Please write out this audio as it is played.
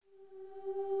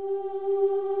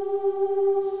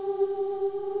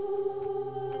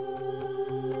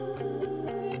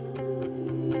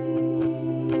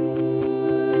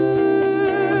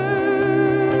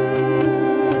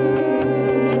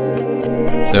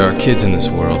There are kids in this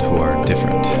world who are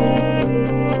different,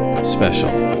 special.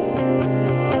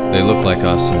 They look like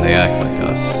us and they act like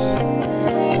us,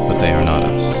 but they are not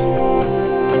us.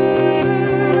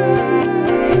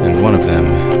 And one of them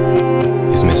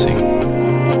is missing.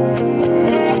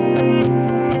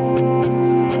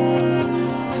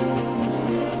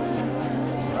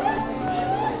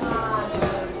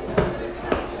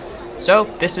 So,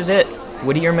 this is it.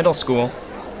 Whittier Middle School.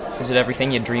 Is it everything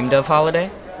you dreamed of,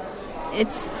 Holiday?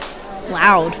 It's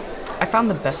loud. I found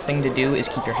the best thing to do is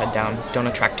keep your head down. Don't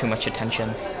attract too much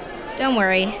attention. Don't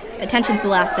worry. Attention's the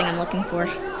last thing I'm looking for.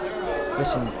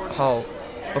 Listen, Hall,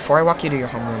 before I walk you to your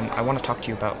homeroom, I want to talk to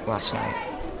you about last night.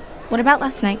 What about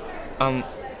last night?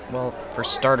 Well, for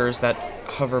starters, that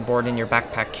hoverboard in your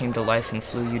backpack came to life and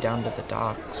flew you down to the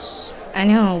docks. I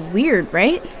know, weird,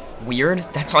 right? Weird?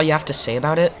 That's all you have to say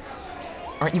about it?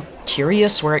 Aren't you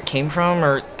curious where it came from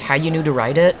or how you knew to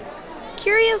ride it?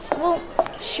 Curious? Well,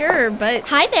 sure, but...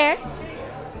 Hi there.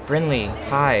 Brinley,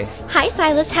 hi. Hi,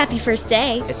 Silas. Happy first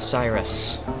day. It's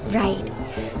Cyrus. Right.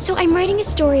 So I'm writing a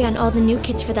story on all the new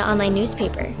kids for the online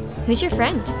newspaper. Who's your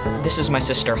friend? This is my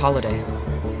sister, Holiday.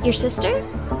 Your sister?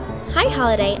 Hi,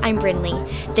 Holiday. I'm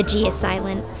Brinley. The G is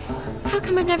silent. How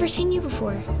come I've never seen you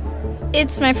before?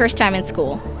 It's my first time in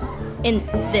school. In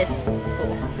this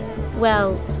school.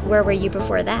 Well, where were you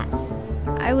before that?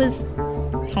 I was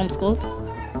homeschooled.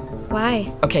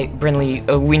 Why? Okay, Brinley,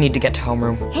 we need to get to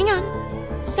homeroom. Hang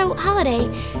on. So, Holiday,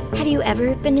 have you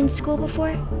ever been in school before?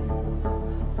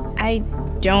 I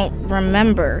don't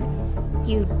remember.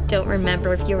 You don't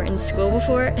remember if you were in school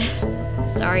before?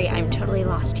 Sorry, I'm totally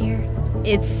lost here.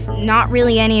 It's not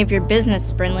really any of your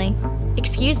business, Brinley.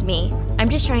 Excuse me, I'm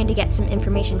just trying to get some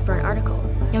information for an article.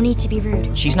 No need to be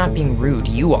rude. She's not being rude,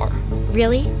 you are.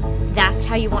 Really? That's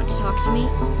how you want to talk to me?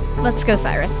 Let's go,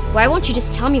 Cyrus. Why won't you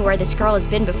just tell me where this girl has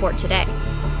been before today?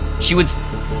 She was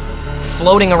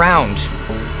floating around.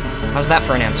 How's that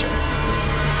for an answer?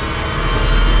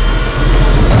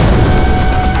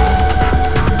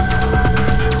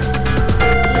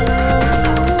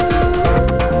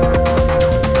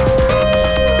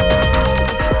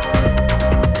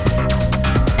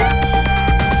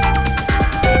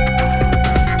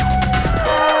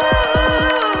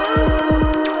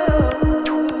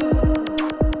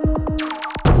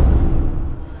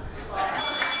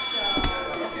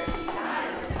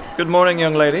 Good morning,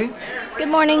 young lady. Good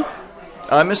morning.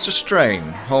 I'm Mr. Strain,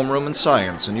 homeroom and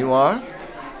science, and you are?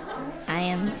 I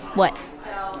am what?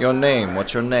 Your name,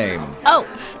 what's your name? Oh,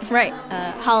 right,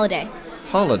 Holiday.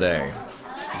 Holiday.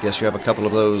 I guess you have a couple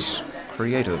of those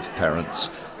creative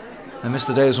parents. I miss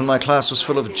the days when my class was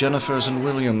full of Jennifers and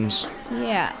Williams.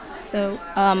 Yeah, so,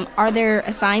 are there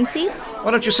assigned seats? Why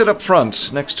don't you sit up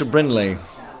front, next to Brinley,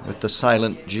 with the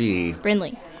silent G?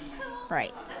 Brinley.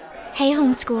 Right. Hey,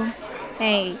 homeschool.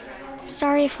 Hey.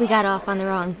 Sorry if we got off on the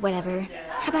wrong whatever.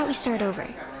 How about we start over?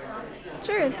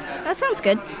 Sure, that sounds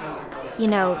good. You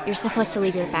know, you're supposed to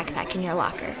leave your backpack in your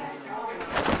locker.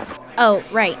 Oh,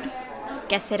 right.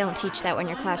 Guess they don't teach that when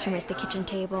your classroom is the kitchen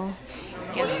table.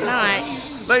 Guess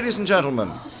not. Ladies and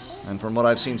gentlemen, and from what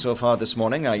I've seen so far this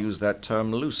morning, I use that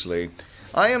term loosely.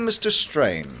 I am Mr.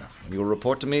 Strain. You will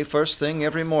report to me first thing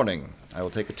every morning. I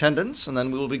will take attendance, and then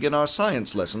we will begin our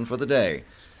science lesson for the day.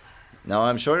 Now,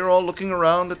 I'm sure you're all looking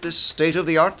around at this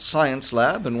state-of-the-art science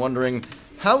lab and wondering,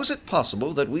 how is it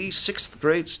possible that we 6th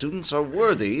grade students are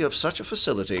worthy of such a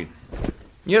facility?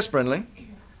 Yes, Brinley?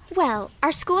 Well,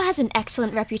 our school has an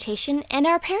excellent reputation, and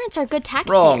our parents are good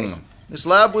taxpayers. Wrong. This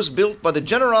lab was built by the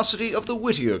generosity of the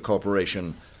Whittier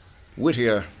Corporation.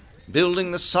 Whittier,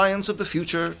 building the science of the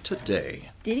future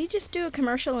today. Did he just do a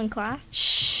commercial in class?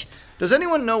 Shh. Does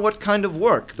anyone know what kind of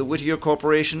work the Whittier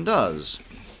Corporation does?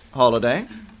 Holiday?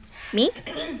 Me?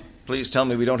 Please tell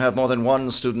me we don't have more than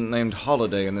one student named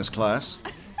Holiday in this class.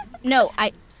 No,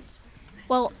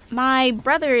 Well, my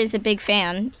brother is a big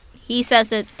fan. He says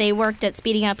that they worked at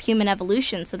speeding up human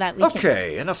evolution so that we can...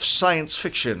 Okay, enough science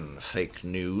fiction, fake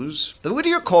news. The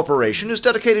Whittier Corporation is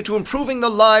dedicated to improving the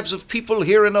lives of people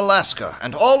here in Alaska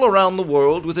and all around the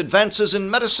world with advances in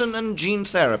medicine and gene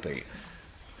therapy.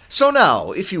 So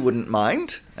now, if you wouldn't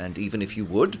mind, and even if you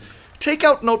would, take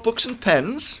out notebooks and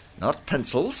pens, not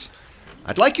pencils.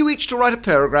 I'd like you each to write a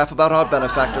paragraph about our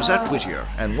benefactors at Whittier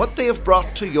and what they have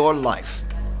brought to your life.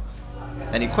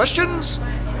 Any questions?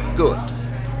 Good.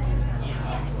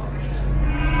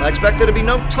 I expect there to be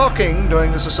no talking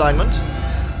during this assignment.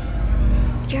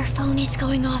 Your phone is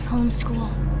going off, homeschool.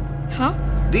 Huh?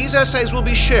 These essays will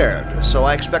be shared, so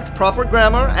I expect proper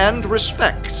grammar and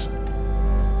respect.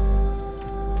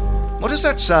 What is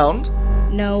that sound?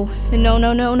 No,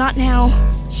 not now.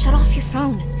 Shut off your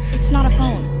phone. It's not a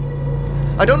phone.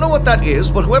 I don't know what that is,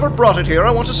 but whoever brought it here,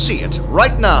 I want to see it.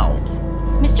 Right now.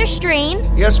 Mr.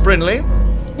 Strain? Yes, Brinley?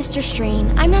 Mr.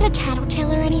 Strain, I'm not a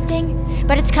tattletale or anything,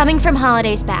 but it's coming from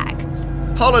Holiday's bag.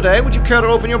 Holiday, would you care to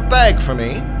open your bag for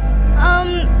me?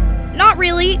 Not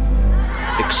really.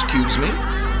 Excuse me?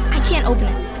 I can't open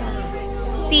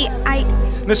it. See,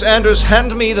 Miss Anders,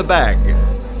 hand me the bag.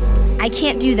 I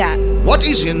can't do that. What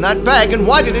is in that bag and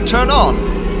why did it turn on?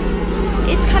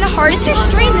 It's kind of hard Mr.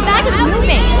 Strain, the bag is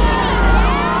moving.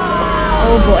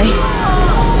 Oh boy.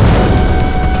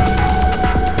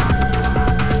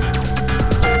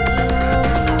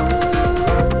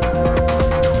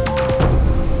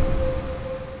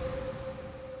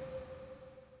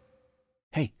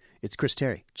 Hey, it's Chris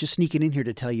Terry, just sneaking in here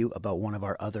to tell you about one of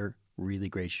our other really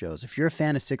great shows. If you're a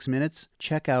fan of 6 Minutes,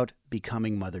 check out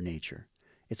Becoming Mother Nature.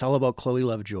 It's all about Chloe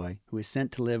Lovejoy, who is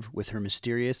sent to live with her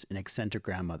mysterious and eccentric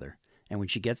grandmother. And when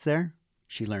she gets there,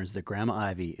 she learns that Grandma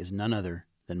Ivy is none other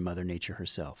than Mother Nature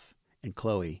herself. And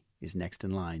Chloe is next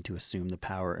in line to assume the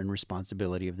power and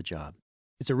responsibility of the job.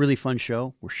 It's a really fun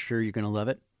show. We're sure you're going to love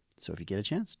it. So if you get a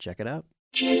chance, check it out.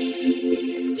 Give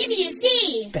me a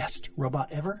Z!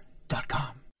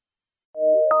 BestRobotEver.com.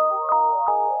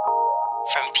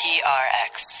 From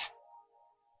PRX.